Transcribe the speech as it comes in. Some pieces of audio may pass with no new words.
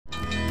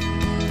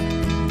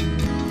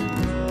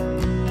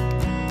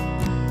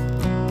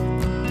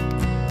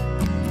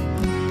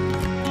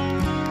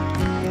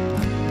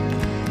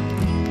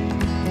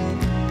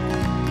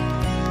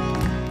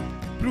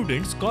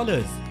Prudent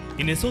Scholars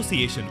in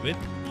association with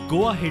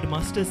Goa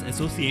Headmasters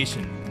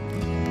Association.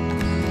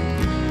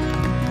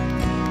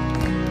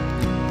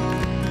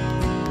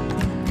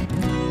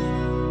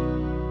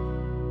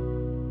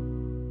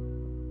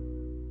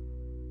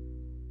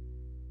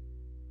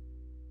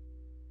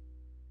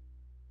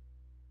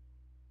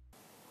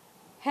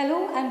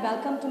 Hello and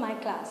welcome to my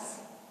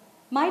class.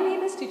 My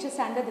name is teacher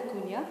Sandra the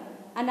Cunha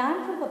and I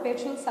am from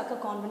Perpetual Succor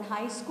Convent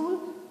High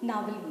School,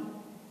 Navalli.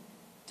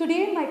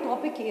 Today my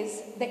topic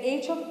is The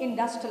Age of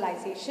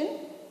Industrialization,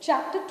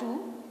 Chapter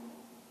 2,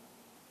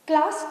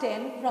 Class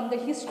 10 from the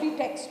History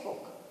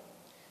textbook.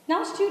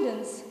 Now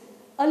students,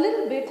 a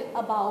little bit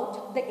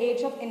about the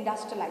age of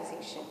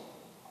industrialization.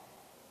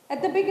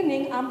 At the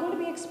beginning, I'm going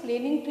to be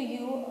explaining to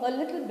you a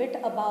little bit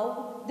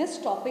about this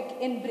topic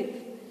in brief.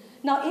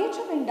 Now, age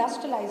of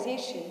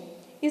industrialization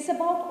is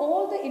about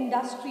all the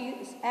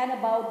industries and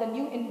about the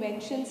new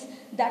inventions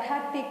that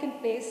had taken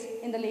place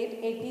in the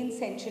late 18th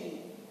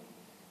century.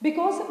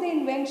 Because of the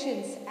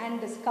inventions and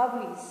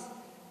discoveries,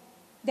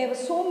 there were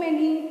so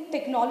many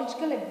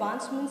technological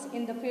advancements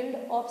in the field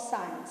of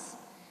science,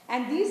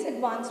 and these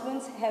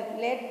advancements have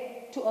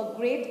led to a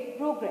great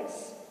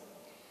progress.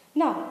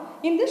 Now,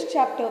 in this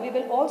chapter, we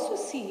will also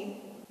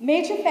see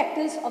major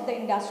factors of the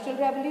Industrial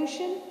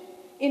Revolution,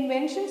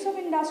 inventions of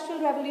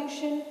Industrial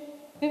Revolution.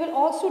 We will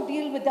also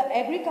deal with the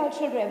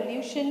Agricultural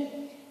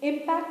Revolution,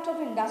 impact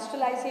of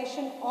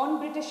industrialization on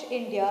British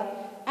India,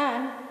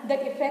 and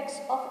the effects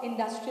of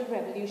Industrial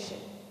Revolution.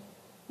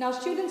 Now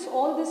students,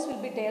 all this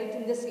will be dealt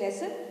in this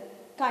lesson.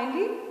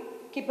 Kindly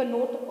keep a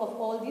note of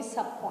all these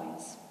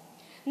sub-points.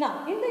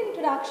 Now, in the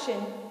introduction,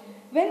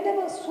 when there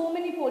were so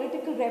many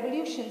political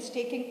revolutions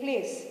taking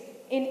place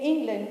in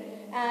England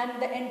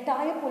and the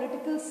entire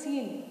political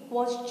scene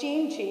was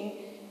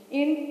changing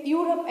in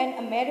Europe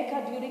and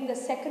America during the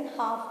second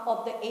half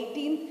of the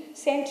 18th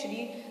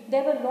century,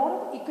 there were a lot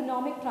of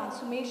economic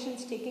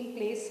transformations taking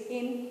place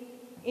in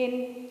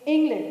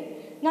England.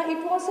 Now,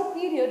 it was a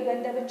period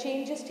when there were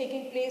changes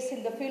taking place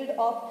in the field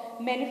of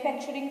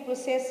manufacturing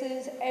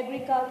processes,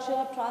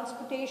 agriculture,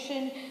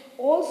 transportation,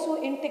 also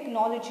in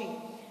technology.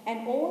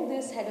 And all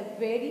this had a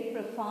very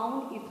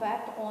profound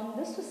effect on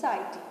the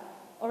society.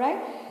 All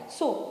right?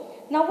 So,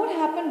 now what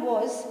happened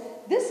was,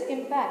 this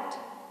impact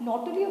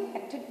not only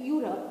affected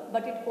Europe,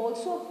 but it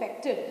also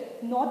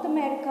affected North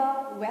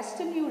America,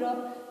 Western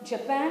Europe,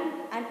 Japan,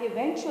 and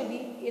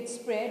eventually it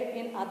spread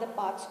in other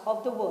parts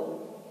of the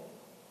world.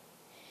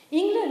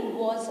 England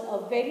was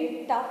a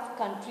very tough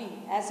country,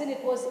 as in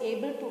it was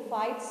able to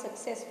fight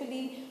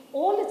successfully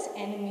all its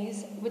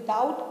enemies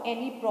without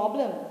any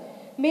problem,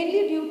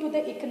 mainly due to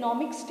the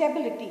economic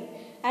stability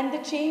and the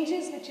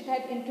changes which it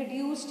had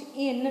introduced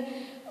in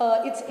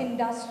its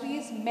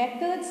industries,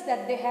 methods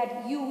that they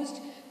had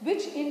used,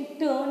 which in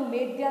turn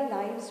made their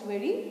lives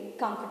very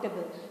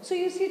comfortable. So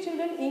you see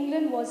children,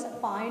 England was a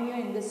pioneer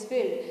in this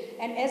field,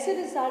 and as a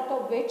result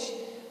of which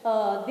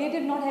they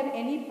did not have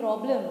any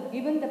problem.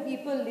 Even the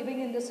people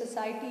living in the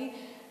society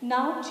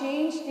now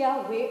changed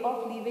their way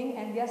of living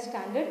and their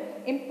standard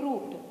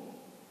improved.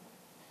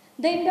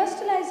 The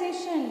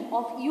industrialization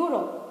of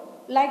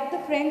Europe, like the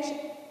French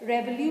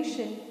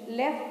Revolution,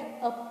 left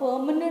a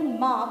permanent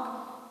mark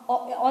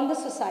on the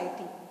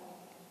society.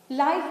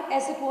 Life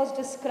as it was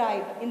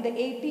described in the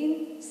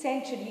 18th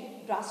century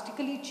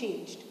drastically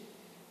changed.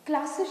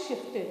 Classes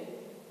shifted,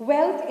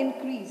 wealth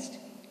increased,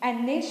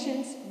 and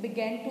nations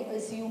began to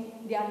assume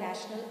their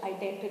national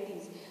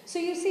identities. So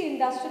you see,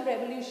 Industrial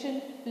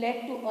Revolution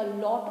led to a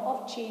lot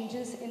of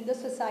changes in the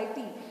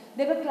society.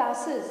 There were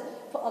classes,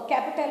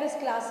 capitalist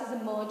classes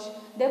emerged,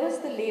 there was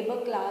the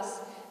labor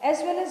class, as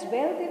well as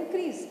wealth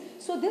increase.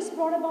 So this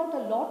brought about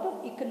a lot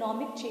of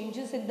economic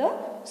changes in the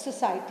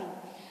society.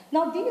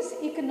 Now these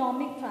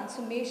economic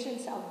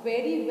transformations are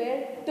very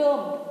well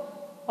termed,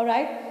 all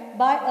right,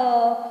 by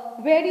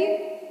a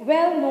very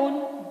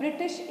well-known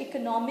British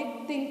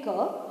economic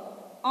thinker,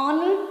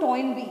 Arnold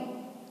Toynbee.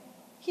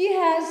 He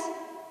has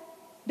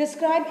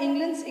described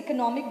England's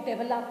economic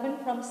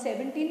development from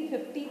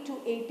 1750 to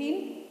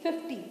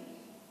 1850.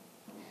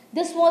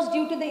 This was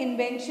due to the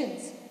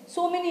inventions.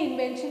 So many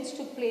inventions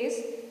took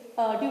place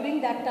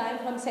during that time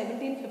from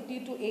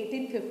 1750 to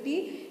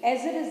 1850,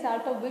 as a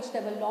result of which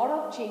there were a lot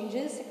of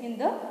changes in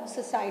the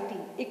society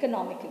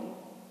economically.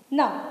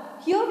 Now,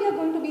 here we are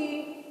going to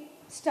be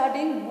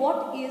studying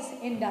what is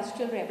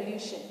Industrial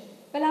Revolution.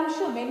 Well, I'm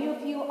sure many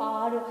of you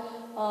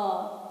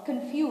are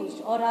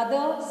confused, or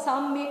rather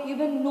some may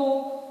even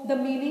know the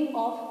meaning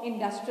of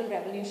Industrial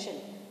Revolution.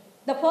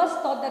 The first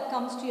thought that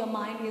comes to your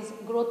mind is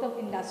growth of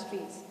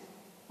industries.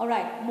 All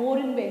right, more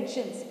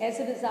inventions as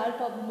a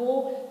result of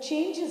more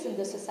changes in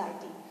the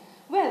society.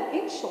 Well,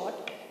 in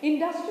short,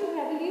 Industrial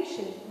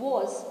Revolution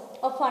was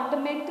a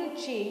fundamental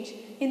change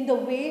in the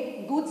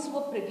way goods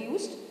were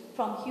produced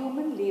from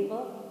human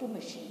labor to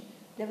machine.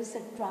 There was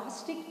a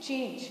drastic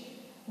change.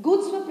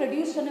 Goods were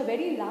produced on a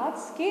very large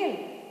scale.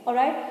 All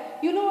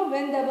right, you know,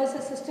 when there was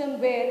a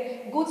system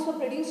where goods were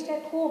produced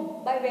at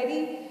home by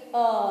very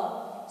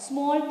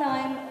small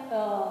time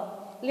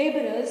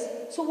laborers.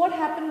 So what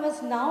happened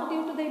was, now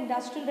due to the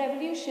Industrial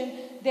Revolution,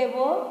 there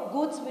were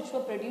goods which were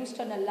produced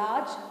on a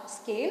large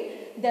scale.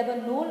 There were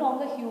no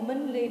longer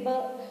human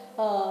labor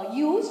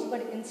used,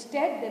 but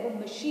instead there were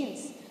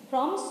machines.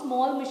 From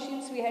small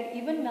machines we had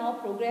even now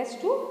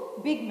progressed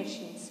to big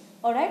machines.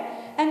 Alright,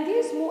 and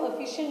these more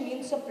efficient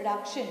means of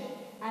production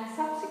and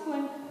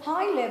subsequent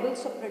high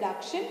levels of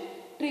production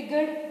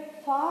triggered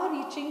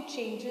far-reaching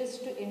changes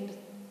to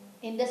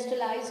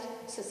industrialized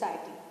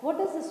society. What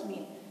does this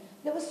mean?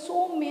 There were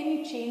so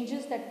many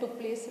changes that took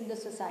place in the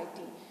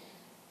society.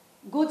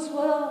 Goods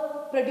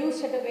were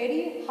produced at a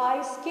very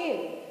high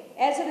scale,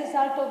 as a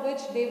result of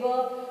which they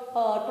were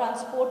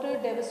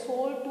transported, they were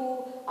sold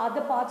to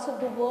other parts of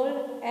the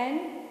world, and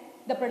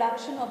the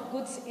production of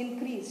goods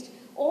increased.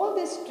 All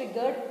this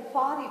triggered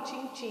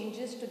far-reaching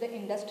changes to the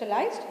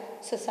industrialized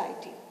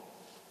society.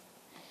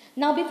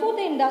 Now, before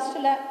the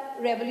Industrial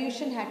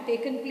Revolution had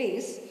taken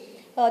place,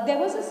 there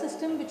was a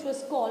system which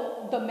was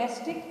called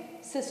domestic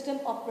system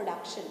of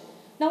production.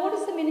 Now, what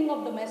is the meaning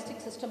of domestic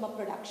system of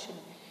production?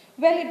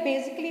 Well, it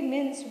basically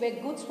means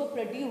where goods were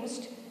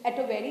produced at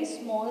a very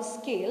small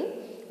scale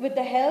with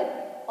the help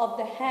of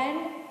the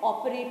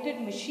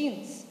hand-operated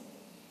machines,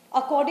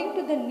 according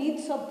to the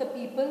needs of the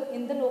people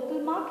in the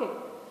local market.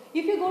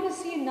 If you go to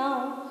see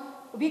now,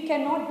 we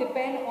cannot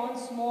depend on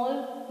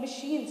small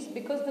machines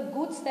because the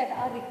goods that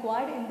are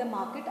required in the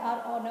market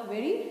are on a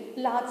very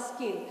large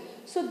scale.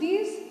 So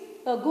these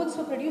goods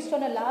were produced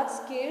on a large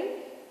scale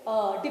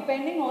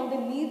depending on the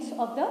needs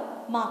of the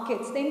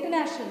markets, the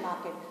international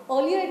market.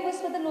 Earlier it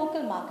was for the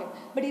local market,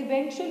 but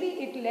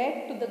eventually it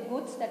led to the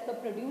goods that were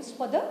produced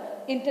for the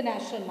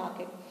international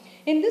market.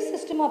 In this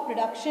system of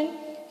production,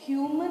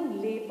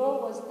 human labor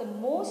was the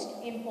most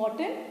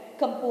important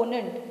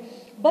component.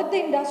 But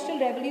the Industrial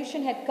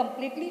Revolution had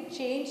completely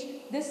changed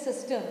this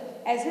system,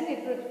 as in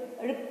it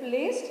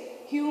replaced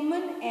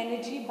human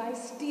energy by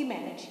steam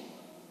energy.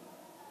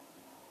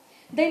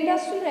 The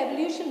Industrial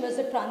Revolution was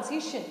a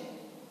transition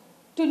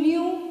to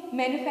new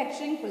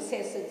manufacturing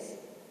processes.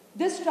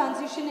 This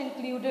transition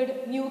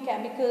included new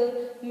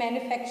chemical,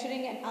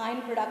 manufacturing and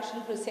iron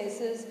production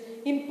processes,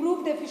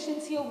 improved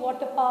efficiency of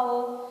water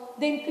power,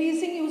 the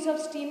increasing use of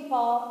steam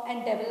power,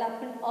 and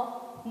development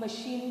of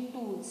machine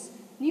tools.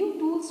 New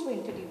tools were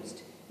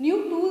introduced.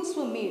 New tools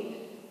were made.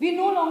 We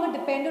no longer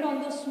depended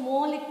on those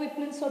small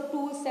equipments or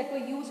tools that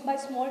were used by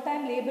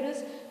small-time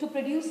laborers to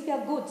produce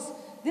their goods.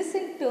 This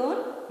in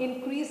turn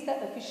increased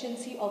the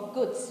efficiency of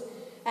goods,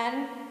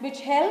 and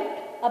which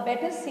helped a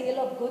better sale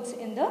of goods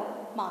in the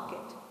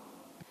market.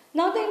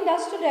 Now, the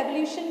Industrial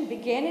Revolution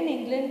began in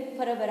England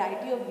for a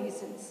variety of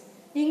reasons.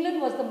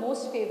 England was the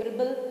most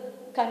favorable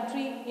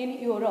country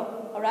in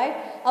Europe, alright?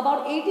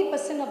 About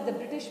 80% of the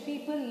British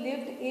people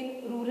lived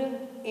in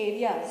rural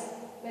areas.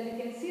 Well, you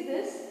can see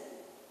this.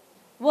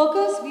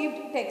 Workers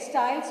weaved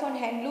textiles on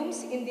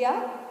handlooms in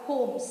their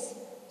homes.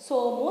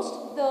 So, most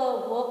of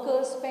the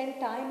workers spent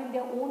time in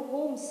their own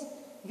homes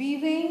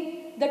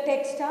weaving the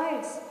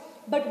textiles.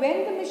 But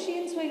when the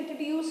machines were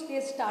introduced,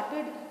 they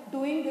started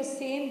doing the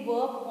same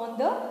work on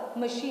the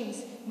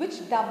machines,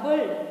 which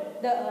doubled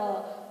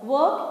the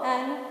work,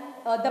 and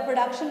the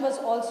production was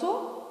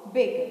also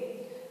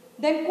big.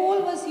 Then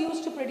coal was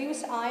used to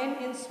produce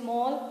iron in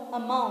small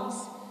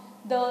amounts.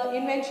 The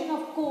invention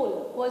of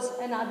coal was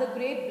another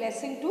great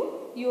blessing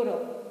to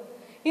Europe.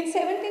 In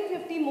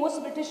 1750,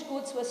 most British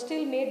goods were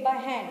still made by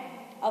hand.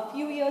 A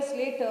few years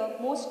later,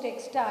 most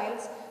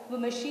textiles were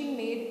machine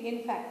made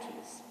in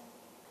factories.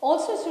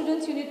 Also,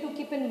 students, you need to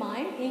keep in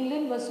mind,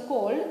 England was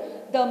called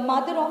the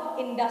mother of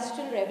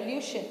Industrial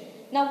Revolution.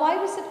 Now, why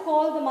was it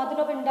called the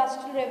mother of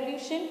Industrial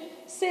Revolution?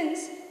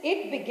 Since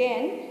it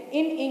began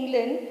in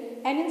England,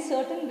 and in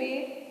certain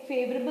way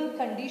favorable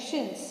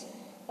conditions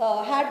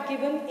had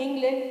given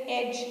England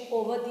edge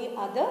over the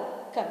other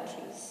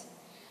countries.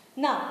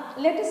 Now,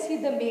 let us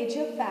see the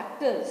major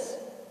factors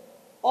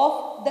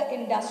of the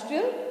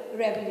Industrial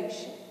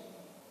Revolution.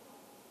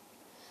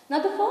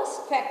 Now, the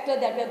first factor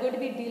that we are going to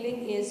be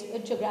dealing is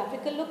with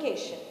geographical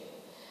location.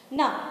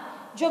 Now,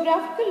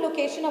 geographical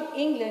location of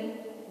England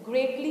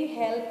greatly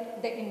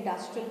helped the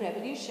Industrial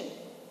Revolution.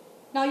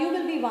 Now, you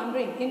will be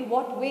wondering, in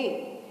what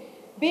way?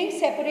 Being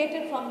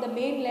separated from the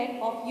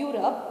mainland of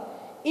Europe,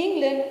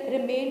 England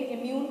remained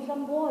immune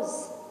from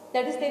wars.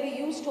 That is, they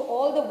were used to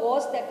all the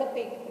wars that were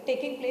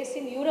taking place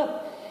in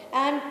Europe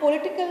and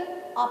political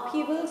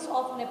upheavals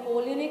of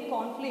Napoleonic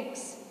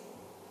conflicts.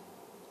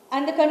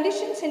 And the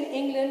conditions in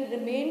England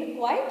remained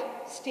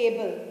quite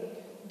stable.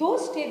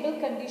 Those stable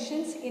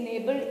conditions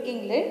enabled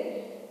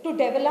England to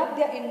develop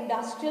their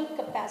industrial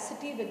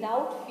capacity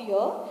without fear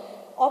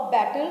of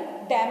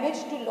battle,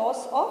 damage to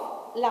loss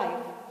of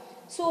life.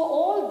 So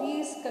all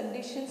these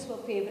conditions were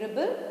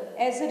favorable,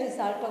 as a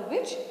result of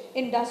which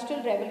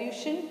Industrial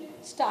Revolution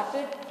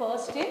started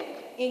first in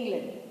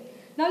England.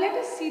 Now let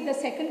us see the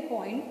second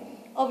point,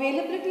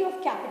 availability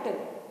of capital.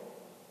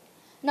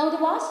 Now the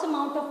vast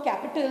amount of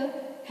capital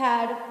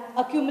had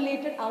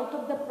accumulated out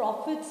of the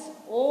profits.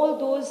 All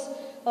those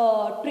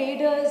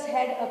traders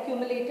had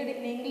accumulated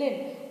in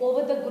England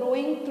over the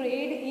growing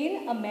trade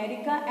in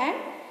America and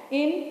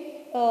in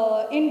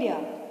India.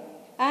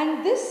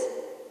 And this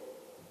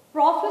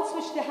profits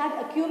which they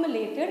had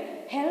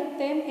accumulated helped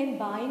them in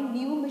buying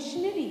new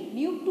machinery,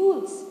 new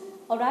tools.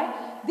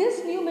 Alright,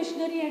 this new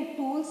machinery and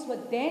tools were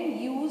then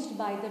used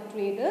by the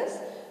traders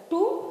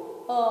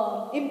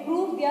to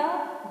improve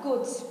their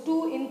goods,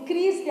 to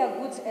increase their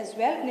goods as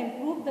well and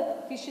improve the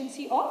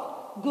efficiency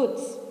of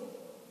goods.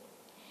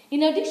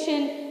 In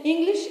addition,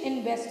 English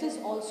investors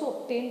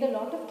also obtained a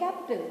lot of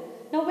capital.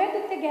 Now, where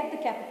did they get the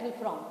capital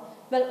from?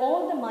 Well,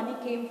 all the money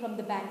came from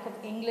the Bank of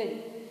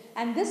England.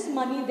 And this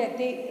money that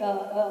they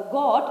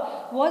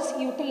got was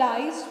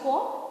utilized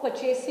for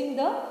purchasing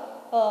the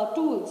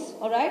tools,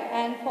 alright,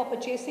 and for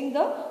purchasing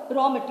the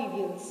raw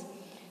materials.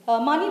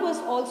 Money was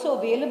also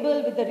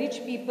available with the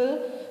rich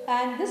people,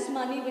 and this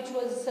money which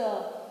was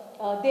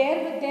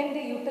there with them,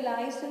 they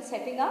utilized in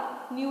setting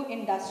up new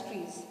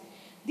industries.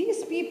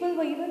 These people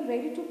were even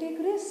ready to take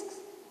risks.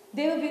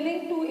 They were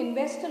willing to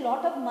invest a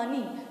lot of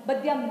money,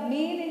 but their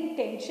main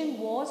intention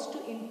was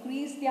to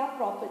increase their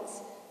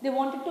profits. They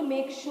wanted to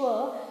make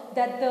sure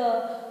that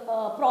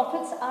the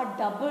profits are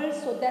doubled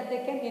so that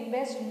they can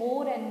invest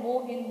more and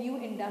more in new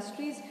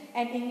industries,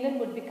 and England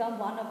would become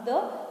one of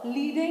the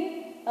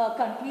leading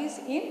countries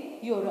in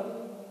Europe.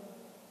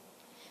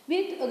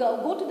 We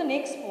go to the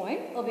next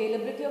point,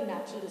 availability of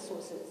natural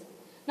resources.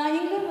 Now,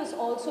 England was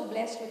also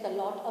blessed with a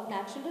lot of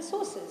natural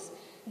resources.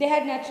 They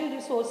had natural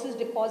resources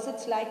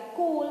deposits like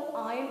coal,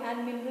 iron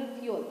and mineral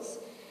fuels.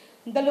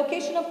 The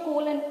location of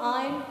coal and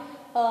iron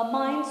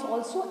mines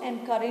also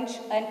encouraged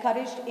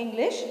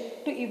English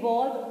to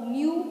evolve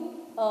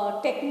new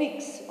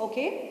techniques,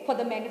 okay, for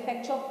the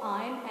manufacture of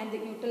iron and the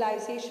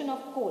utilization of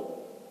coal.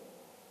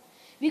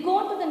 We go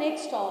on to the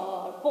next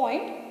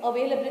point,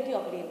 availability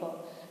of labor.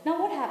 Now,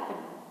 what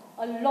happened?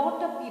 A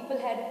lot of people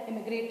had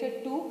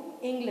immigrated to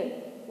England.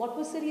 What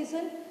was the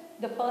reason?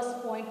 The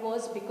first point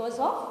was because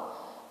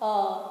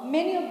of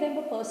many of them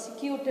were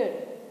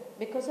persecuted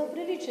because of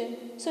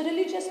religion. So,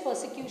 religious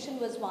persecution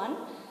was one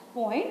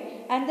point,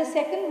 and the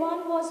second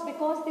one was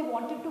because they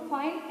wanted to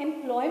find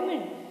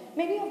employment.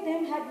 Many of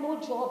them had no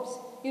jobs.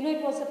 You know,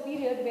 it was a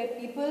period where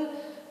people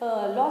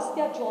lost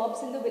their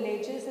jobs in the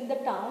villages, in the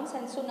towns,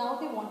 and so now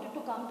they wanted to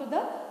come to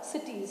the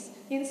cities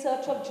in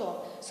search of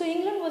jobs. So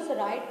England was the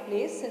right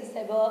place since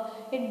there were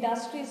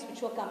industries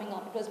which were coming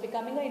up. It was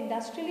becoming an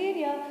industrial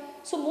area.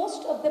 So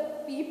most of the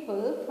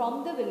people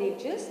from the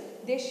villages,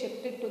 they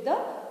shifted to the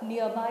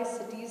nearby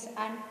cities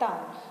and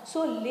town.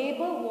 So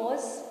labor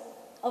was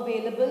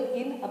available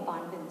in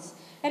abundance.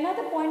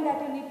 Another point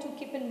that you need to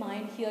keep in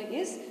mind here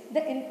is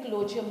the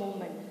enclosure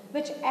movement,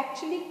 which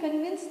actually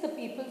convinced the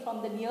people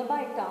from the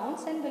nearby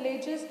towns and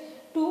villages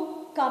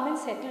to come and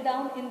settle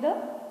down in the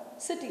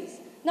cities.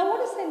 Now,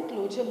 what is the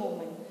enclosure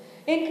movement?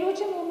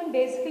 Enclosure movement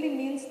basically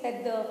means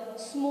that the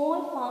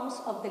small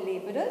farms of the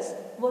laborers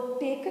were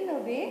taken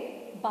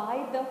away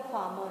by the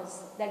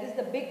farmers, that is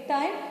the big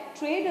time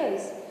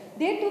traders.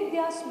 They took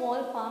their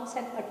small farms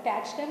and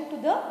attached them to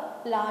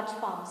the large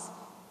farms,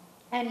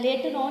 and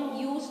later on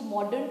used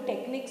modern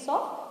techniques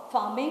of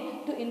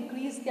farming to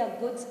increase their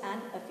goods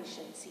and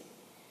efficiency.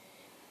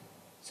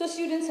 So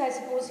students, I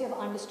suppose you have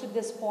understood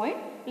this point.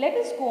 Let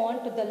us go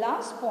on to the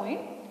last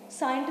point,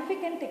 scientific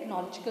and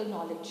technological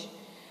knowledge.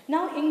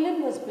 Now,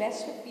 England was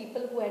blessed with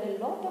people who had a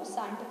lot of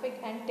scientific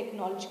and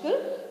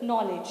technological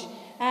knowledge,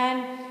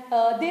 and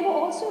they were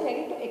also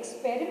ready to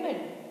experiment,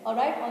 all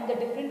right, on the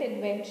different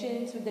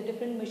inventions with the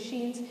different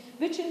machines,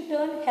 which in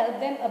turn helped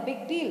them a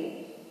big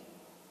deal.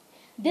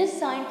 These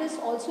scientists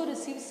also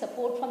received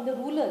support from the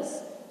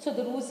rulers. So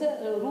the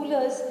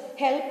rulers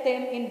helped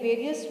them in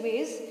various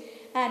ways,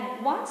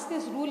 and once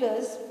these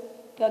rulers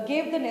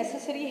gave the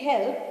necessary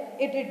help,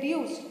 it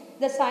reduced.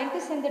 The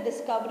scientists and the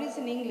discoveries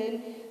in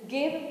England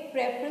gave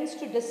preference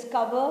to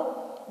discover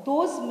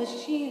those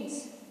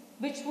machines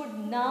which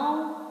would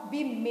now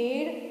be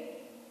made,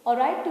 all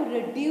right, to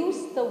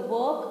reduce the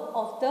work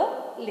of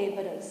the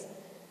laborers.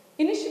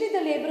 Initially,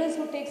 the laborers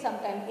would take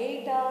sometime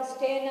 8 hours,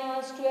 10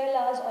 hours, 12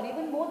 hours, or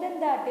even more than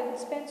that. They would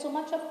spend so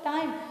much of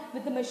time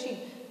with the machine.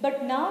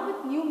 But now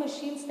with new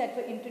machines that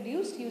were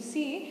introduced, you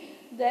see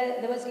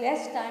there was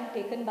less time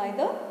taken by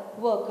the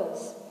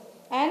workers.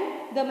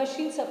 And the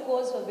machines, of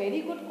course, were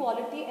very good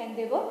quality and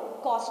they were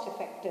cost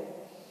effective.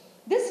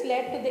 This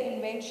led to the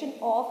invention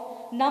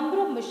of number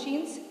of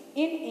machines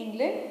in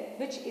England,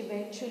 which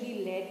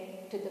eventually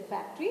led to the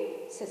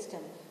factory system.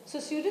 So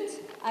students,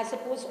 I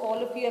suppose all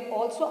of you have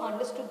also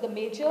understood the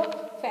major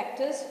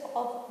factors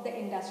of the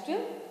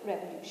Industrial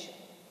Revolution.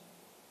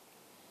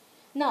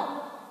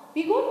 Now,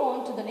 we go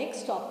on to the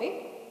next topic,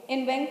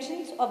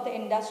 inventions of the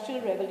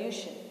Industrial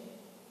Revolution.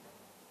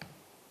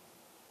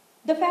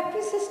 The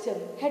factory system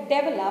had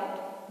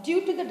developed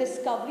due to the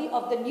discovery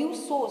of the new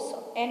source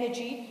of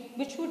energy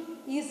which would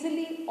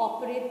easily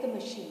operate the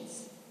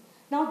machines.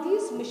 Now,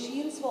 these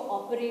machines were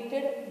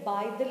operated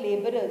by the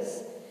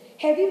laborers.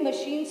 Heavy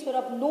machines were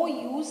of no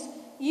use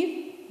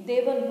if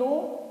there were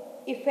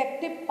no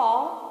effective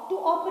power to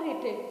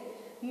operate it.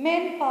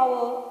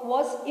 manpower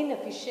was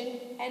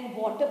inefficient and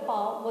water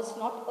power was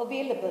not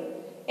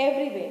available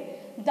everywhere.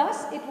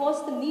 Thus, it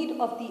was the need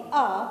of the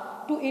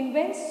hour to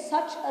invent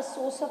such a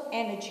source of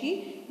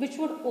energy which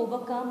would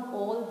overcome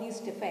all these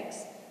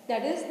defects.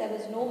 That is, there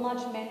was no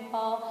much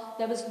manpower,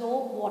 there was no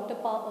water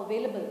power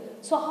available.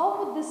 So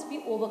how would this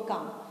be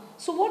overcome?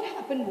 So what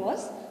happened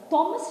was,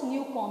 Thomas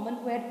Newcomen,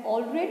 who had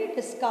already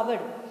discovered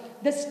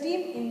the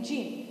steam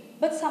engine,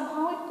 but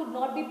somehow it could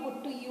not be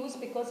put to use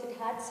because it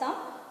had some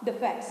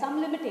defect,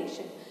 some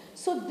limitation.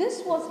 So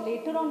this was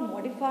later on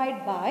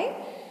modified by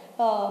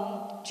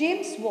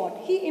James Watt.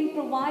 He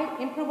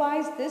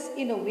improvised this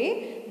in a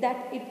way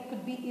that it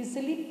could be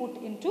easily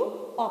put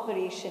into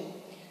operation.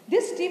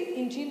 This steam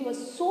engine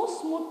was so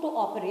smooth to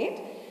operate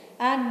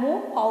and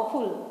more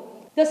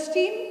powerful. The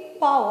steam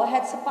power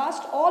had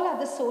surpassed all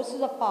other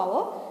sources of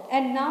power,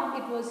 and now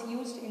it was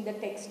used in the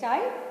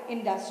textile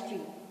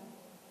industry.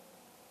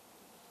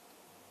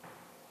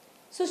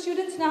 So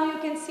students, now you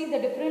can see the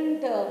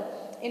different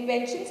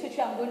inventions which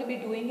I am going to be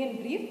doing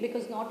in brief,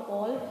 because not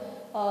all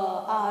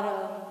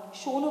are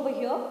shown over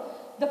here.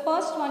 The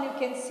first one you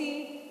can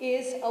see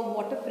is a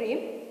water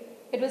frame.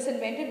 It was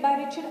invented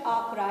by Richard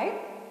Arkwright,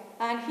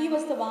 and he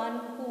was the one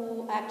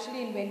who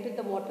actually invented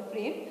the water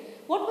frame.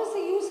 What was the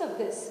use of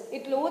this?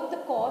 It lowered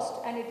the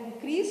cost and it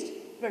increased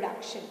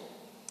production.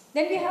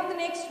 Then we have the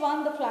next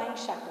one, the flying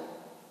shuttle.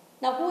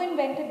 Now, who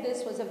invented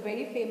this was a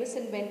very famous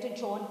inventor,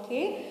 John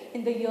Kay,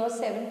 in the year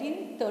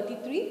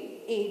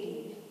 1733 AD.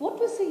 What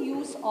was the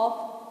use of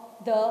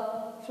the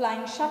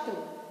flying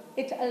shuttle?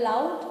 It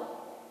allowed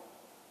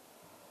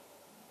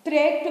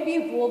thread to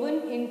be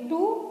woven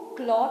into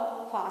cloth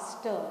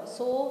faster.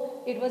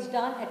 So, it was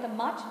done at a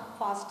much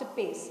faster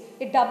pace.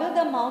 It doubled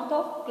the amount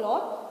of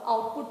cloth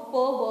output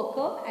per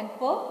worker and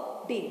per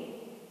day.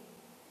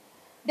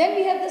 Then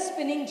we have the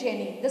spinning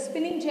jenny. The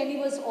spinning jenny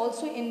was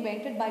also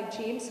invented by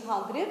James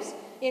Hargreaves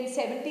in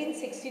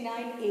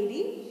 1769 AD.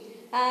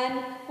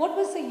 And what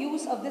was the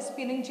use of the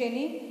spinning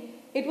jenny?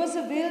 It was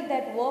a wheel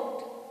that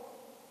worked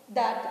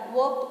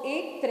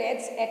 8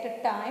 threads at a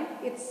time.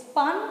 It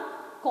spun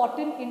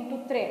cotton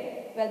into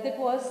thread. Well, that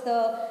was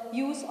the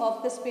use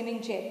of the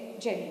spinning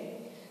jenny.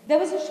 There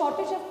was a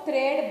shortage of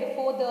thread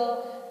before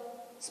the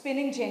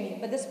spinning jenny,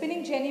 but the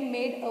spinning jenny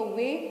made a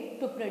way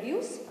to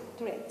produce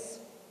threads.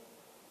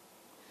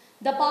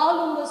 The power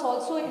loom was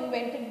also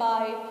invented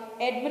by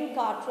Edmund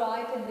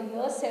Cartwright in the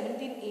year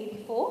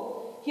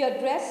 1784. He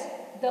addressed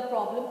the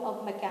problem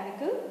of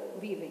mechanical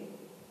weaving.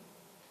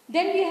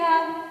 Then we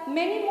have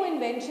many more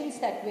inventions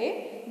that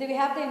way. Then we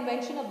have the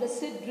invention of the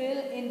seed drill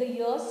in the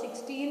year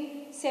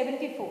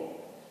 1674.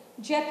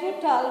 Jethro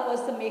Tull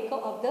was the maker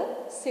of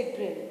the seed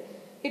drill.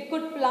 It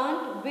could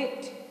plant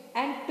wheat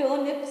and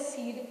turnip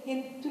seed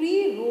in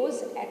 3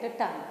 rows at a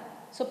time.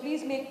 So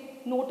please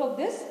make note of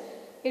this.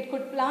 It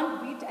could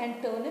plant wheat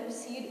and turnip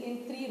seed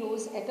in 3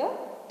 rows at a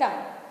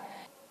time.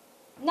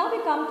 Now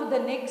we come to the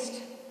next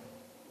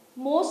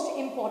most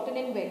important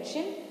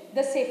invention,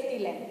 the safety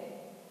lamp.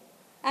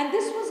 And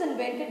this was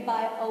invented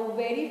by a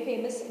very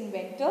famous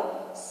inventor,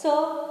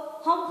 Sir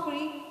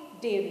Humphrey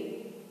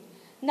Davy.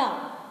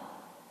 Now,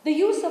 the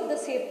use of the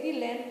safety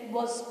lamp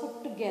was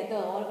put together,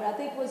 or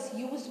rather it was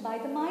used by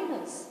the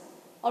miners.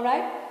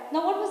 Alright,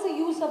 now what was the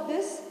use of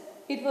this?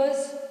 It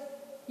was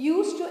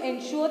used to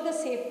ensure the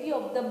safety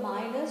of the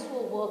miners who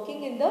were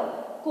working in the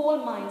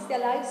coal mines. Their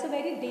lives are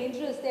very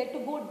dangerous. They had to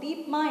go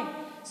deep mine.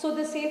 So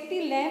the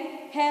safety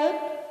lamp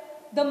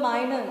helped the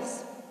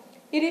miners.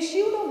 It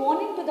issued a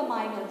warning to the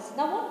miners.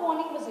 Now what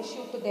warning was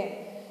issued to them?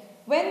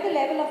 When the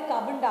level of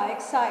carbon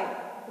dioxide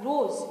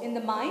rose in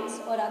the mines,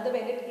 or rather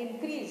when it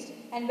increased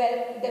and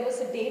when there was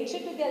a danger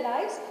to their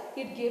lives,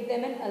 it gave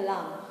them an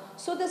alarm.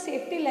 So the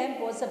safety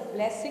lamp was a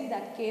blessing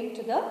that came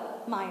to the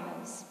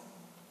miners.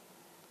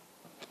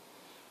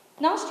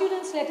 Now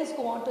students, let us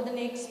go on to the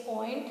next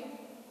point,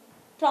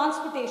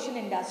 transportation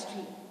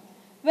industry.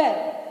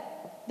 Well,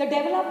 the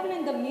development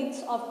in the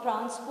means of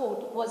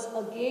transport was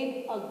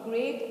again a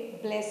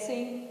great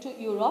blessing to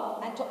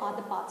Europe and to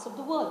other parts of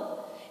the world.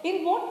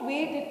 In what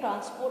way did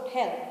transport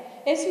help?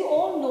 As you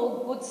all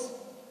know, goods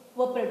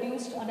were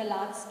produced on a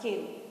large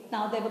scale.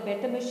 Now there were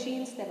better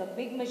machines, there were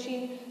big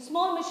machines,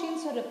 small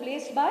machines were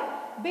replaced by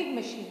big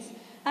machines.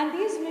 And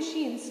these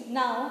machines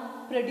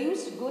now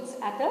produced goods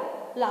at a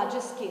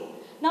larger scale.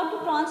 Now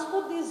to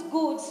transport these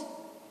goods,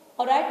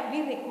 alright,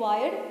 we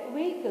required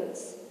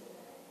vehicles.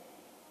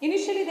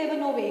 Initially there were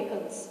no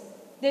vehicles.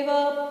 They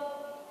were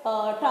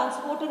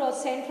transported or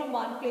sent from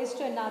one place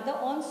to another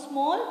on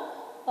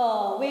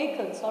small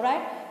vehicles,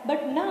 alright.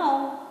 But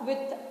now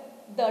with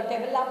the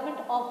development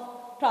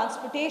of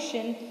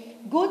transportation,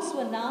 goods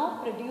were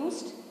now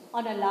produced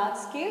on a large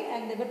scale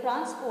and they were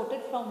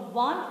transported from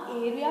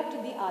one area to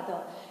the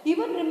other.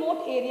 Even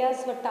remote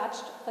areas were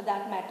touched for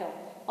that matter.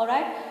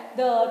 Alright,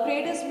 the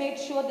traders made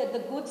sure that the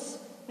goods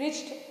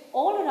reached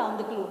all around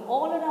the globe,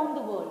 all around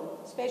the world,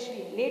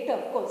 especially later,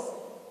 of course.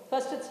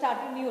 First it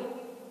started in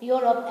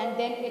Europe and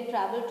then it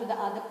traveled to the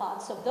other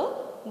parts of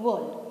the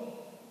world.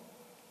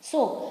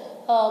 So,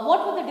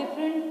 what were the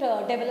different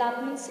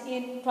developments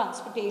in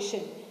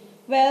transportation?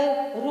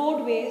 Well,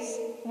 roadways,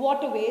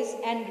 waterways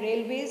and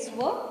railways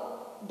were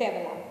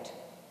developed.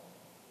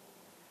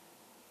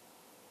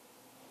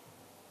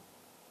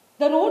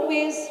 The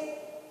roadways,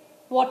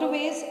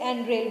 waterways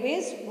and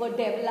railways were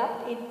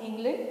developed in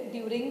England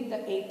during the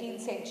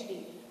 18th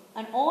century,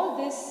 and all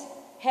this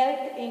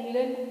helped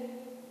England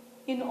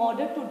in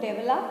order to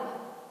develop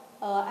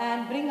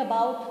and bring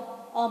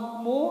about a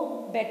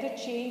more better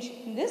change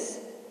in this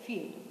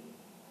field.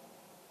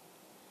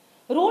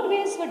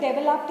 Roadways were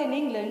developed in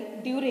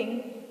England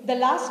during the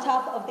last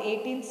half of the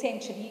 18th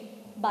century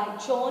by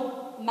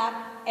John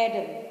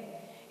McAdam.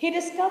 He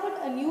discovered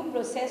a new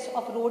process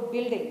of road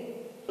building.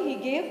 He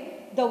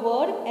gave the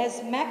word as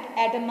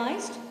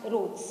macadamized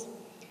roads.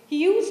 He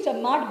used a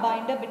mud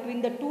binder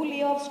between the two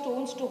layers of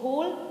stones to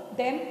hold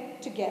them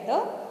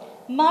together.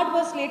 Mud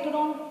was later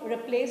on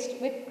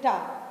replaced with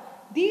tar.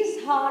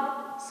 These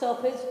hard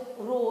surface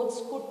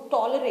roads could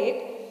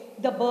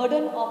tolerate the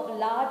burden of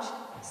large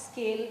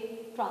scale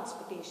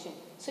transportation.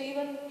 So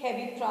even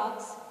heavy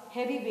trucks,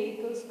 heavy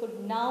vehicles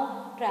could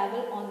now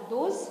travel on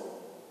those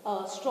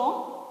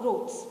strong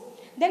roads.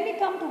 Then we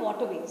come to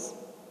waterways.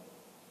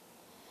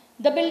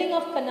 The building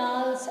of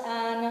canals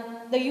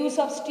and the use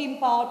of steam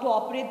power to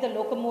operate the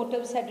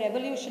locomotives had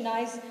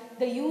revolutionized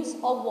the use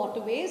of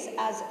waterways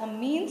as a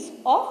means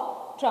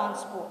of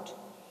transport.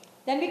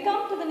 Then we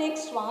come to the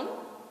next one,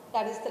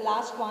 that is the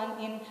last one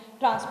in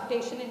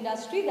transportation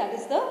industry, that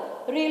is the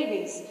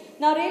railways.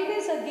 Now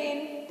railways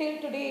again, till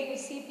today you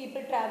see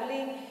people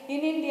traveling in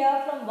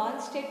India from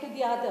one state to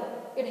the other.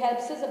 It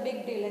helps us a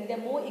big deal and they are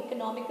more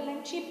economical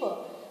and cheaper.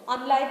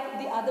 Unlike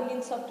the other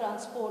means of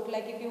transport,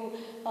 like if you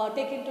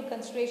take into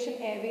consideration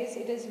airways,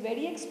 it is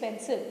very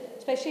expensive,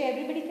 especially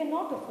everybody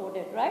cannot afford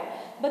it, right?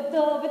 But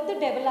with the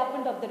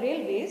development of the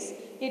railways,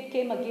 it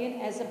came again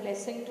as a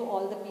blessing to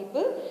all the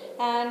people.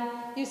 And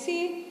you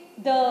see,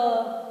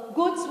 the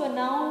goods were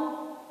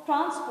now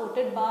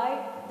transported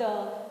by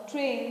the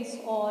trains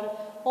or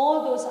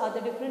all those other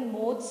different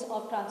modes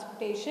of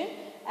transportation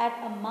at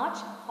a much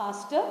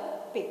faster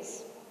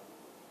pace.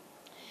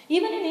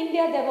 Even in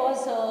India, there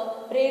was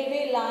a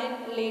railway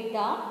line laid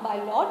down by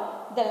Lord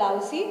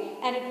Dalhousie,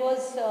 and it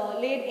was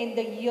laid in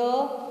the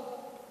year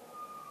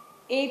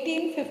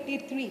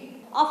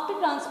 1853. After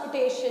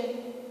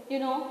transportation,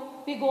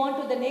 we go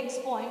on to the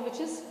next point, which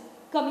is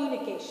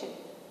communication.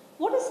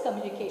 What is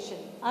communication?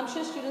 I'm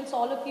sure students,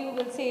 all of you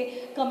will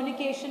say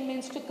communication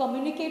means to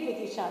communicate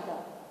with each other.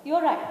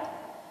 You're right.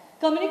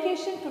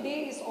 Communication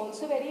today is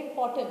also very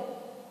important.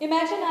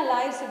 Imagine our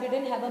lives if we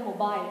didn't have a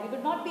mobile. We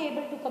would not be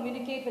able to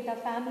communicate with our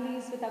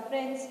families, with our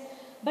friends.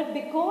 But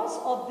because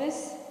of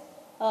this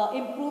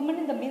improvement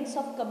in the means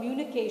of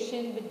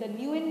communication with the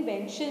new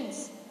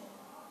inventions,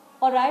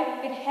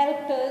 alright, it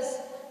helped us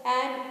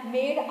and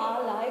made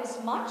our lives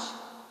much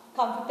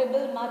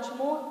comfortable, much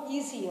more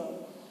easier.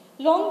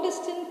 Long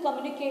distance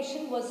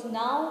communication was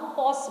now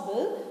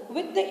possible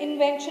with the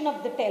invention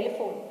of the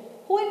telephone.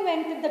 Who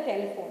invented the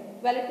telephone?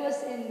 Well, it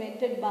was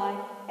invented by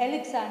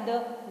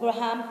Alexander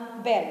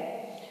Graham Bell.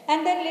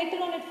 And then later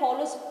on it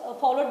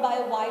followed by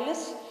a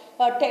wireless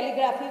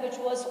telegraphy, which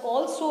was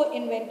also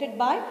invented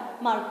by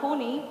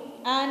Marconi,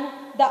 and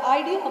the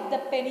idea of the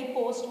penny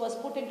post was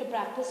put into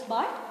practice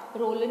by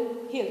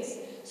Rowland Hills.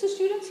 So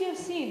students, you have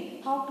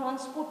seen how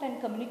transport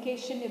and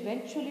communication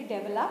eventually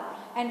developed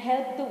and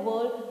helped the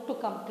world to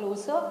come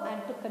closer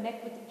and to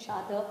connect with each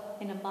other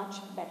in a much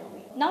better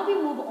way. Now we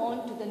move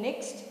on to the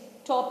next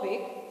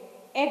topic,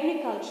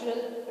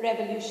 agricultural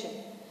revolution.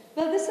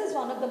 Well, this is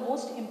one of the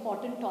most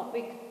important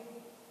topic,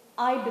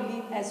 I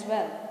believe, as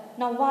well.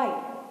 Now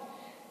why?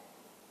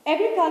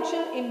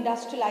 Agricultural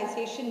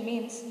industrialization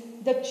means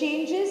the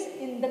changes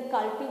in the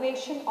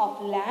cultivation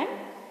of land,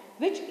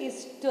 which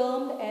is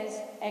termed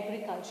as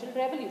agricultural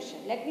revolution.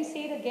 Let me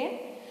say it again.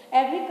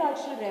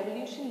 Agricultural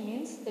revolution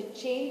means the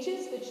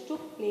changes which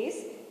took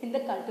place in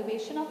the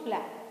cultivation of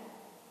land.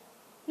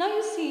 Now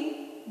you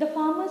see, the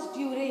farmers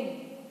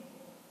during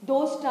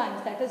those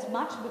times, that is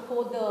much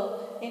before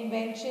the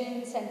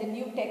inventions and the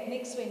new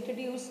techniques were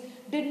introduced,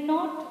 did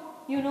not,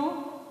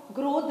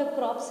 grow the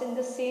crops in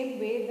the same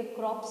way the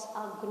crops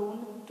are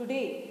grown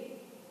today.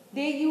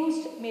 They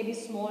used maybe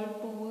small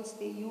tools,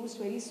 they used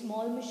very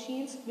small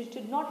machines which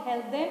did not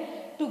help them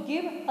to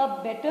give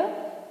a better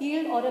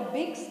yield or a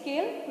big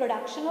scale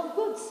production of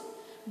goods.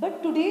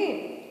 But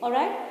today,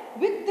 alright,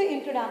 with the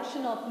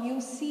introduction of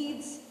new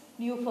seeds,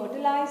 new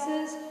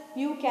fertilizers,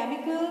 new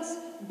chemicals,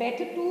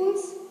 better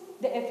tools,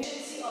 the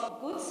efficiency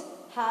of goods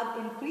have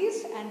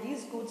increased and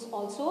these goods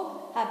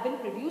also have been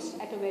produced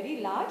at a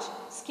very large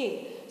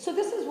scale. So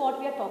this is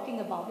what we are talking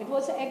about. It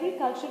was an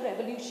agricultural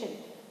revolution.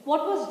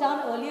 What was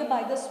done earlier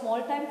by the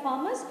small time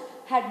farmers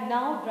had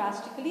now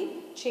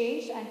drastically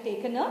changed and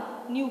taken a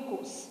new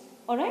course.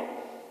 Alright?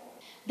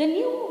 The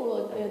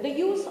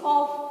use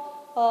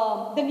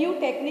of the new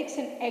techniques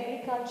in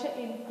agriculture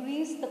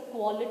increased the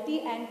quality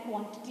and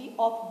quantity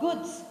of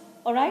goods,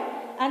 alright,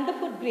 and the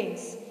food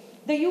grains.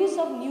 The use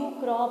of new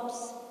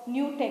crops,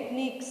 new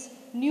techniques,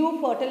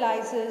 new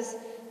fertilizers,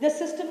 the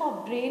system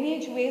of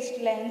drainage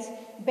wastelands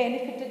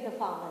benefited the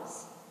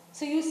farmers.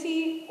 So you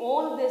see,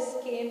 all this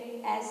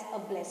came as a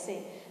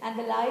blessing and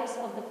the lives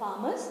of the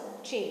farmers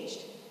changed.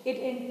 It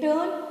in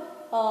turn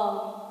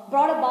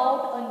brought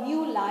about a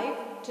new life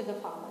to the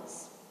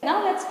farmers.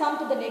 Now let's come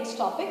to the next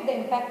topic, the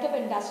impact of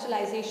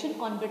industrialization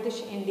on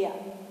British India.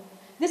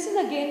 This is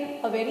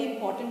again a very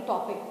important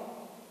topic.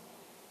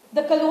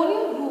 The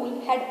colonial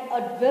rule had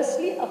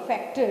adversely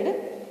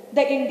affected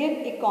the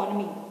Indian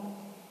economy.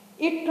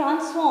 It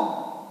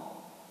transformed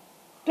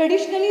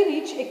traditionally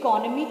rich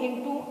economy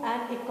into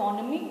an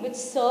economy which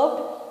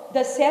served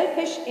the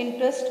selfish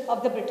interest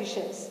of the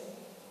Britishers.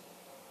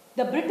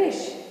 The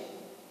British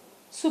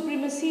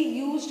supremacy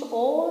used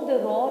all the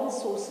raw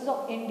resources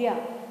of India.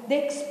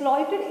 They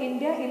exploited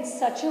India in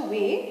such a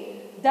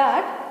way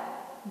that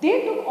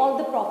they took all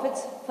the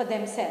profits for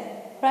themselves,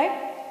 right?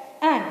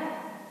 And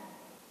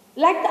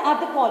like the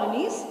other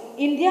colonies,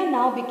 India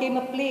now became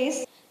a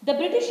place. The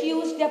British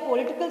used their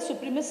political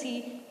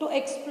supremacy to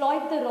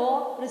exploit the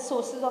raw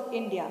resources of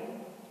India.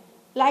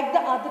 Like the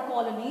other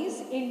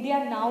colonies,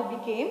 India now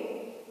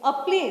became a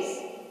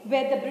place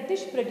where the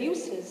British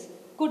producers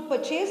could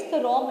purchase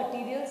the raw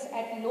materials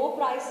at low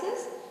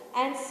prices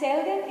and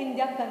sell them in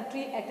their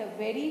country at a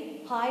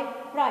very high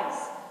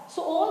price.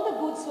 So all the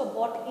goods were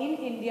bought in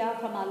India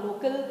from our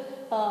local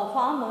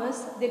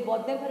farmers. They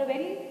bought them for a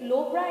very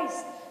low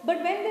price.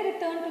 But when they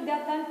returned to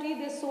their country,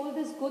 they sold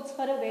these goods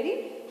for a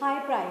very high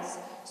price.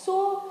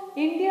 So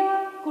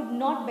India could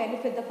not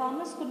benefit, the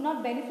farmers could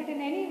not benefit in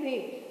any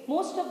way.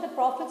 Most of the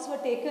profits were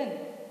taken,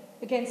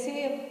 you can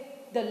say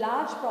the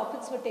large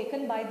profits were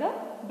taken by the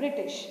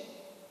British.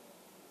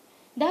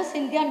 Thus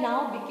India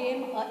now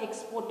became an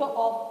exporter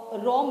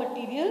of raw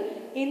material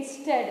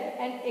instead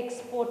an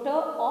exporter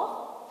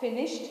of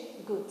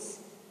finished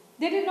goods.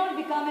 They did not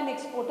become an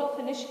exporter of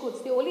finished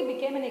goods. They only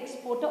became an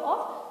exporter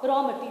of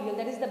raw material.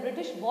 That is, the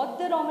British bought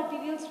the raw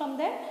materials from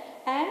them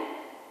and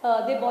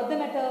they bought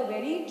them at a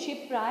very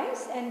cheap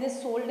price and they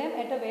sold them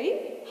at a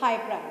very high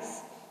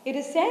price. It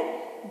is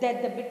said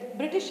that the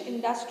British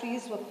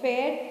industries were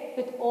fed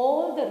with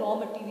all the raw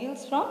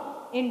materials from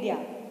India.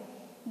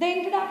 The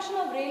introduction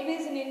of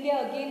railways in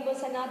India again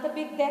was another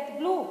big death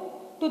blow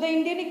to the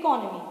Indian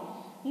economy.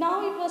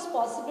 Now it was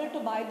possible to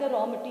buy the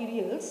raw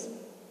materials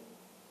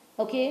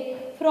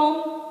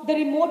from the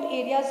remote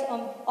areas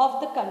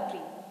of the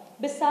country.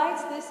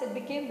 Besides this, it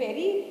became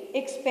very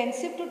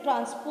expensive to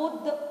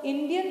transport the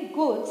Indian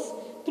goods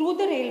through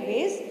the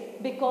railways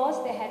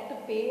because they had to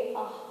pay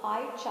a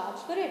high charge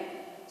for it.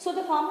 So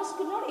the farmers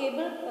were not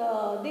able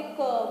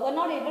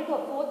to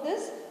afford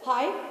this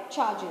high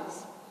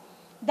charges.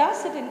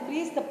 Thus, it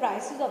increased the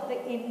prices of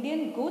the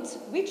Indian goods,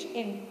 which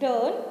in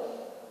turn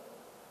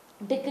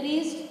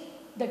decreased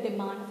the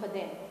demand for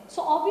them.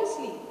 So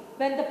obviously,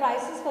 when the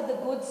prices for the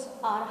goods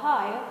are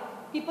higher,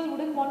 people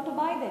wouldn't want to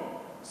buy them.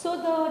 So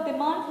the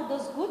demand for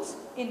those goods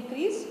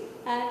increased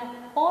and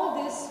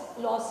all these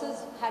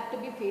losses had to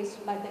be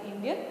faced by the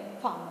Indian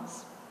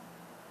farmers.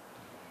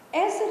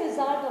 As a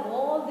result of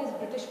all these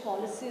British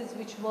policies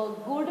which were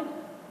good,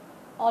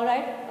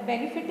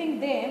 benefiting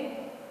them,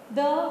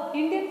 the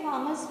Indian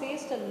farmers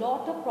faced a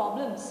lot of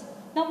problems.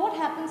 Now what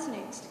happens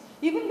next?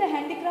 Even the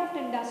handicraft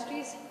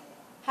industries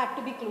had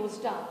to be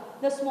closed down.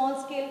 The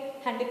small scale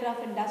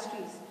handicraft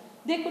industries.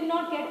 They could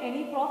not get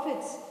any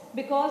profits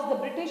because the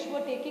British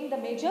were taking the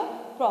major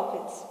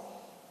profits.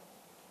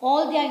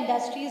 All their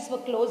industries were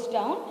closed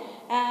down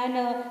and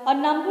a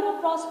number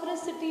of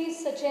prosperous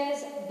cities such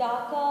as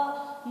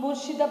Dhaka,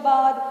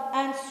 Murshidabad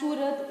and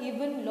Surat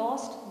even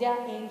lost their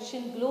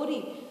ancient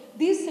glory.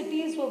 These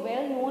cities were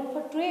well known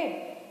for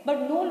trade,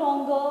 but no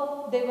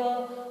longer they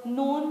were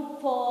known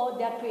for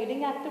their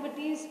trading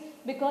activities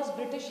because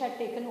British had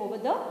taken over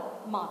the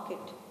market.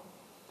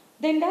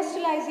 The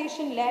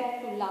industrialization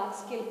led to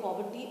large-scale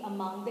poverty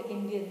among the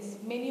Indians.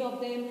 Many of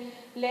them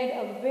led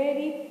a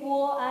very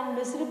poor and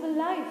miserable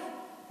life.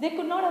 They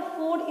could not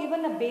afford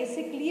even a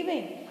basic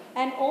living,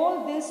 and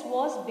all this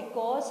was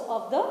because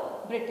of the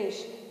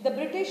British. The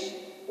British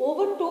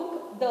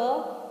overtook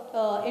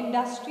the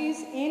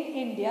industries in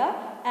India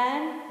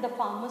and the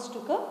farmers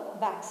took a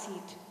back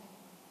seat.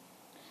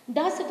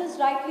 Thus it is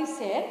rightly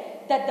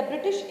said that the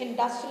British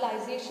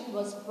industrialization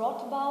was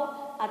brought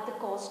about at the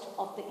cost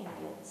of the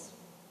Indians.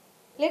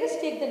 Let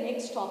us take the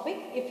next topic,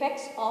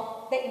 effects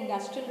of the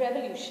Industrial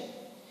Revolution.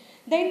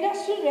 The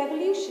Industrial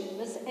Revolution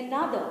was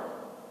another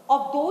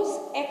of those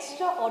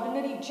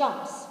extraordinary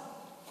jumps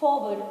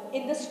forward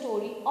in the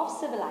story of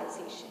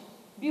civilization.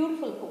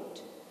 Beautiful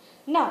quote.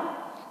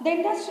 Now, the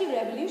Industrial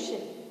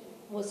Revolution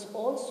was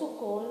also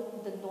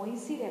called the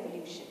noisy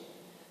revolution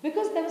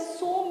because there were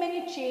so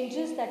many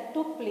changes that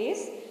took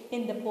place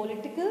in the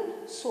political,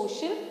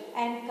 social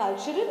and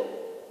cultural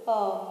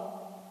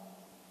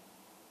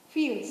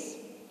fields.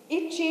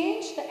 It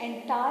changed the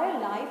entire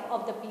life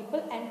of the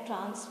people and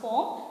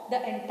transformed the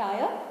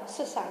entire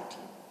society.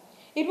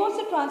 It was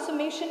a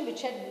transformation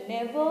which had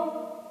never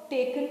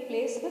taken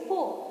place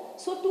before.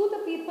 So to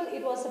the people,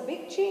 it was a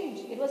big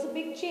change. It was a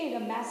big change, a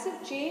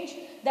massive change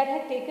that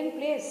had taken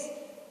place.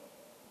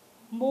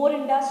 More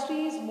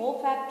industries, more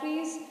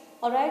factories,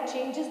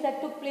 changes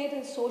that took place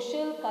in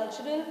social,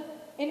 cultural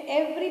in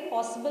every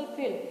possible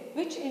field,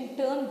 which in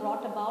turn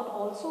brought about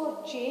also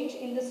a change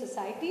in the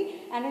society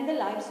and in the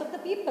lives of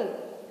the people.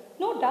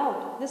 No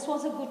doubt, this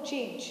was a good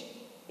change.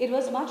 It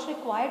was much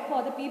required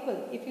for the people.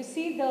 If you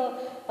see the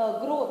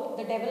growth,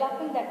 the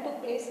development that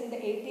took place in the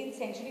 18th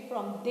century,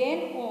 from then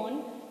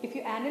on, if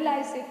you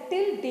analyze it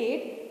till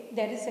date,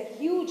 there is a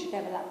huge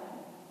development.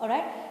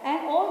 Alright?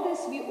 And all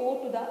this we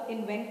owe to the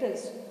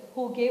inventors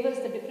who gave us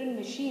the different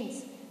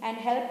machines and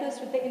helped us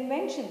with the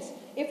inventions.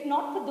 If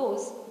not for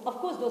those, of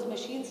course those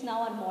machines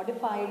now are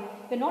modified.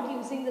 We're not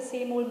using the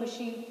same old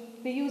machine.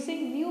 We're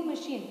using new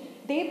machine.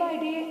 Day by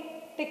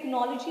day,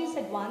 technology is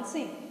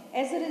advancing,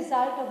 as a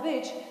result of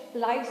which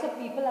lives of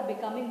people are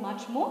becoming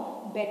much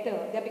more better.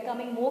 They're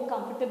becoming more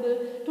comfortable.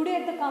 Today,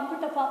 at the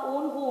comfort of our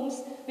own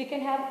homes, we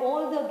can have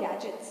all the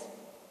gadgets.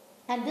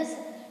 And this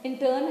in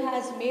turn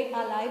has made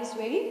our lives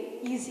very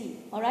easy.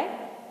 Alright?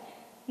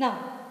 Now,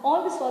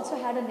 all this also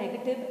had a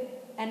negative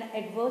and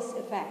adverse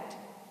effect,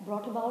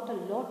 brought about a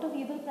lot of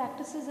evil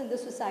practices in the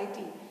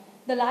society.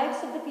 The lives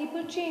of the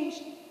people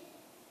changed.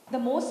 The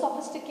more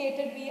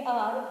sophisticated we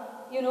are,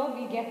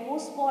 we get more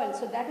spoiled.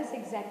 So that is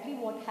exactly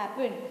what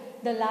happened.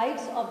 The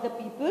lives of the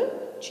people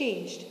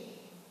changed.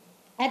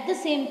 At the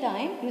same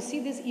time, you see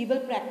these evil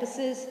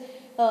practices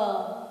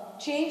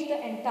changed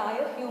the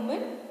entire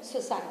human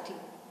society.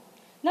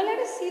 Now let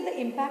us see the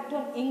impact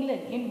on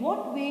England. In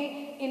what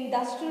way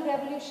Industrial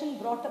Revolution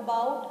brought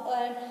about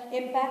an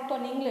impact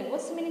on England?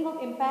 What's the meaning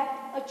of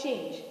impact? A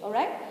change.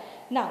 Alright?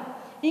 Now,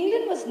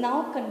 England was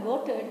now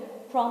converted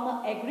from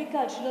an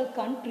agricultural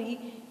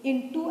country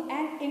into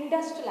an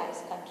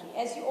industrialized country.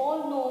 As you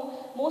all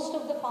know, most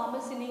of the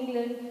farmers in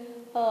England,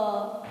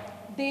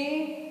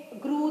 they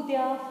grew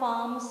their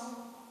farms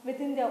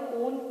within their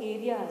own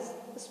areas,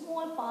 the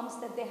small farms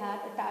that they had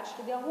attached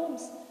to their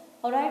homes.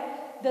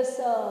 Alright, this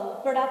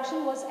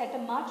production was at a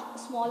much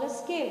smaller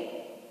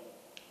scale.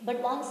 But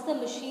once the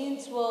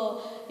machines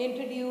were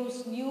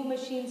introduced, new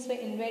machines were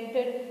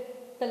invented,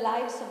 the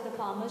lives of the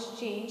farmers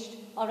changed.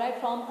 Alright,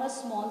 from a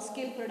small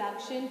scale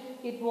production,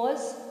 it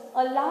was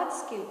a large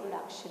scale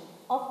production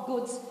of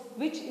goods,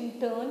 which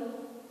in turn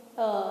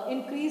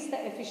increased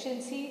the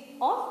efficiency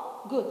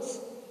of goods.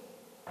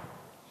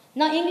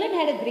 Now, England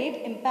had a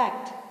great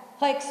impact.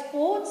 Her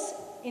exports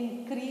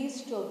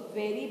increased to a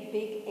very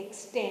big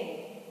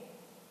extent.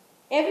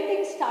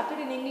 Everything started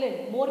in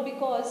England more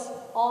because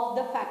of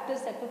the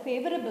factors that were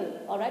favorable,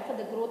 alright, for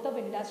the growth of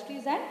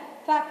industries and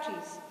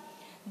factories.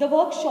 The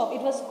workshop,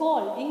 it was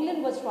called,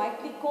 England was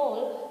rightly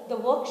called the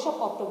workshop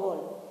of the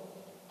world.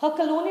 Her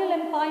colonial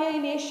empire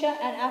in Asia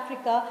and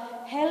Africa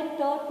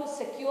helped her to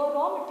secure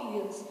raw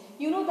materials.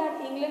 You know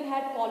that England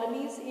had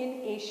colonies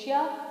in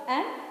Asia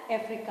and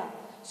Africa.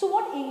 So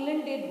what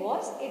England did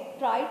was, it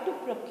tried to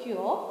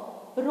procure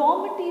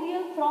raw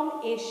material from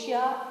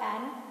Asia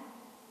and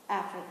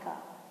Africa.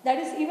 That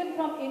is, even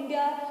from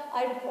India,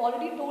 I've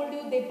already told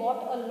you, they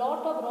bought a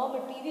lot of raw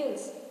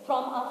materials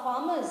from our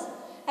farmers.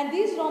 And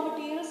these raw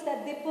materials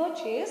that they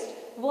purchased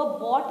were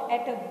bought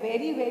at a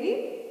very,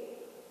 very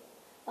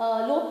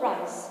low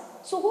price.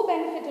 So who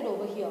benefited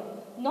over here?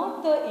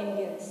 Not the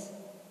Indians.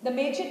 The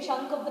major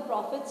chunk of the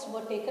profits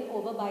were taken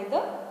over by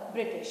the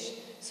British.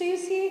 So you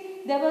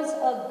see, there was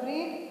a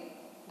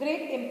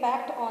great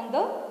impact on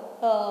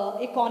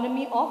the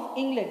economy of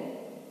England.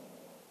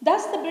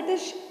 Thus, the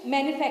British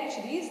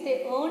manufacturers,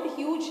 they earned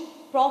huge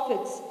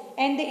profits,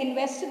 and they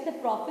invested the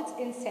profits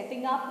in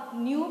setting up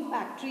new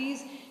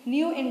factories,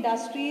 new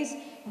industries,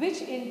 which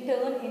in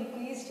turn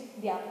increased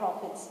their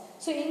profits.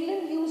 So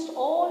England used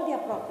all their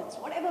profits,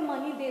 whatever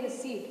money they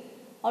received,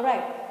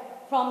 alright,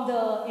 from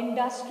the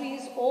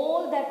industries,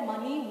 all that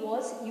money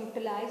was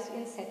utilized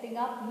in setting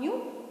up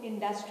new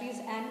industries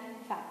and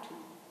factories.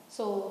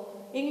 So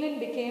England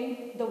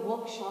became the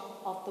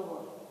workshop of the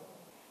world.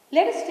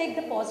 Let us take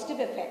the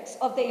positive effects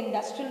of the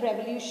Industrial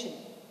Revolution.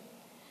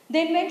 The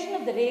invention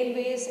of the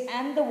railways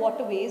and the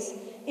waterways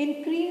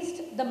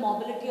increased the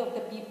mobility of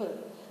the people.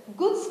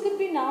 Goods could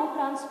be now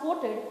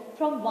transported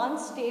from one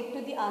state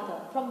to the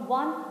other, from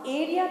one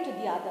area to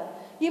the other.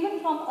 Even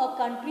from a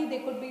country,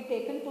 they could be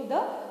taken to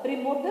the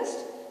remotest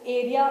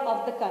area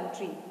of the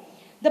country.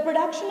 The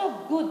production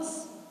of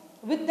goods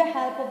with the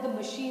help of the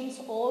machines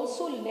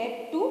also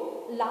led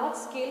to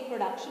large-scale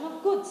production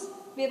of goods.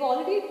 We have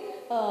already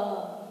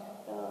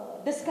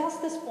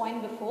discussed this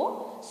point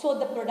before. So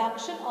the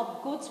production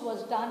of goods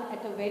was done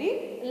at a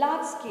very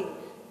large scale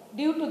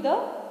due to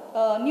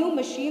the new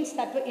machines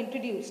that were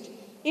introduced.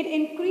 It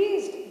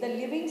increased the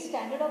living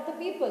standard of the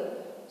people.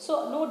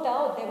 So no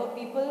doubt there were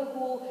people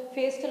who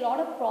faced a lot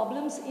of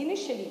problems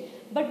initially.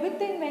 But with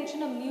the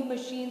invention of new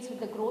machines, with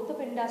the growth of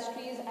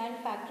industries and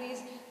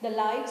factories, the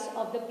lives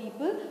of the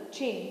people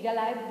changed.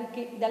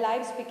 Their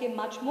lives became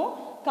much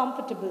more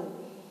comfortable.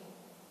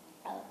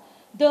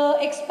 The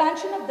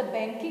expansion of the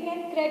banking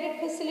and credit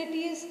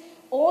facilities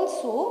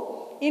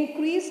also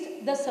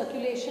increased the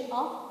circulation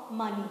of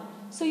money.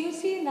 So you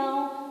see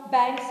now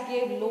banks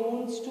gave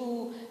loans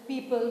to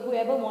people,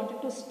 whoever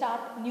wanted to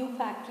start new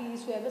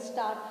factories, whoever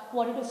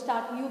wanted to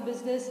start new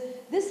business.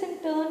 This in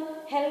turn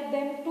helped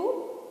them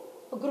to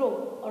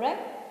grow, alright?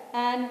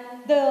 And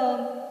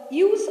the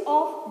use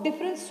of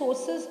different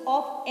sources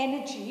of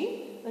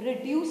energy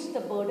reduced the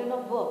burden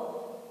of work.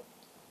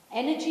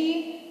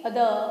 Energy,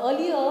 the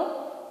earlier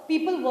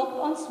people worked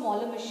on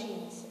smaller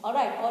machines,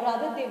 alright, or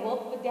rather they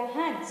worked with their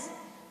hands.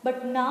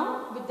 But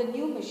now with the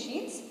new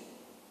machines,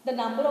 the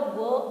number of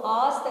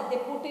hours that they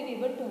put in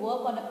even to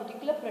work on a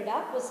particular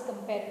product was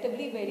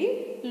comparatively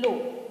very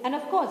low. And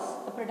of course,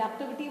 the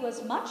productivity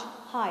was much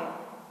higher.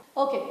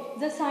 Okay,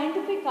 the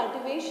scientific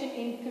cultivation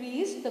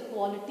increased the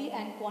quality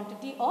and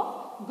quantity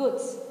of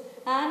goods.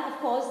 And of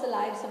course, the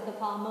lives of the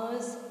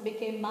farmers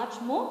became much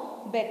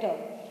more better.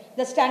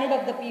 The standard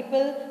of the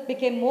people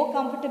became more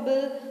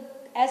comfortable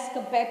as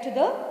compared to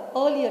the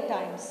earlier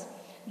times.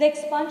 The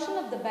expansion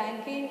of the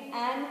banking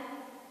and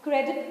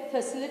credit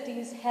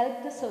facilities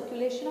helped the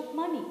circulation of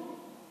money.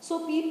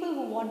 So people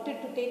who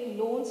wanted to take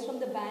loans from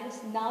the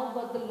banks now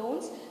got the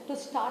loans to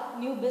start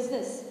new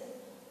business.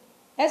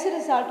 As a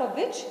result of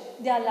which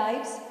their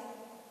lives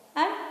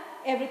and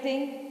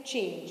everything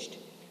changed.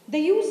 The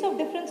use of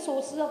different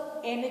sources of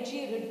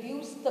energy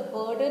reduced the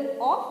burden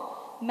of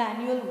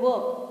manual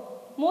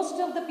work. Most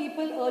of the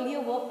people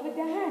earlier worked with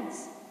their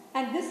hands,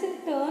 and this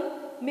in turn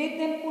made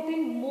them put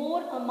in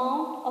more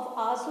amount of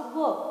hours of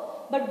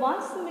work. But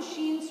once the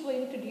machines were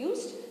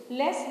introduced,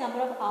 less number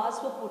of hours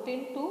were put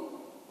in to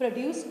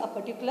produce a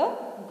particular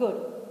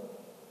good.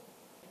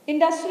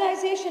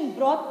 Industrialization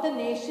brought the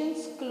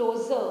nations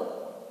closer.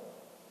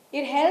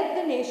 It helped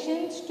the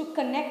nations to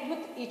connect with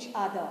each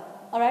other.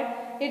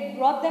 Alright, it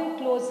brought them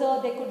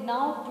closer. They could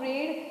now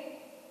trade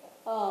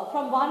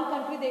from one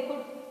country, they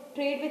could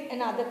trade with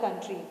another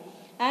country.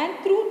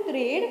 And through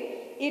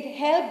trade, it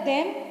helped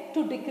them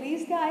to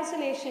decrease their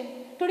isolation.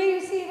 Today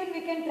you see, even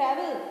we can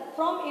travel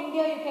from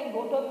India, you can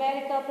go to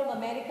America, from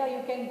America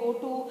you can go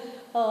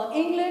to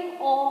England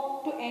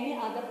or to any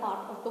other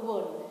part of the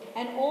world.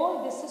 And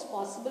all this is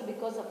possible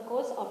because of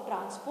course of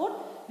transport.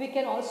 We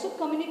can also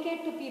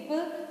communicate to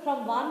people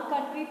from one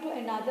country to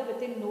another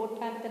within no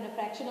time, within a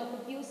fraction of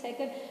a few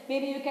seconds.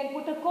 Maybe you can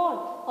put a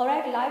call.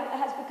 Alright, life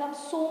has become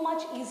so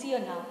much easier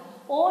now.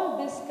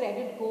 All this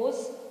credit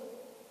goes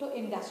to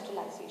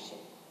industrialization.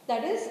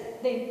 That is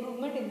the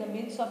improvement in the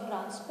means of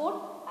transport,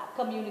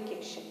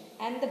 communication,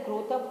 and the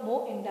growth of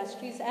more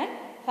industries and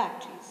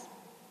factories.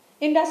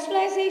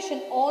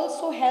 Industrialization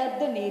also helped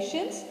the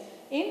nations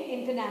in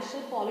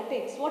international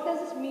politics. What does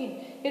this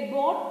mean? It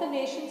brought the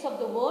nations of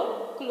the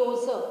world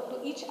closer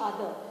to each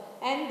other,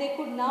 and they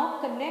could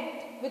now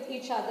connect with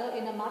each other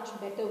in a much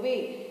better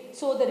way.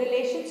 So the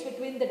relations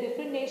between the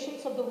different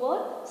nations of the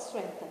world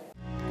strengthened.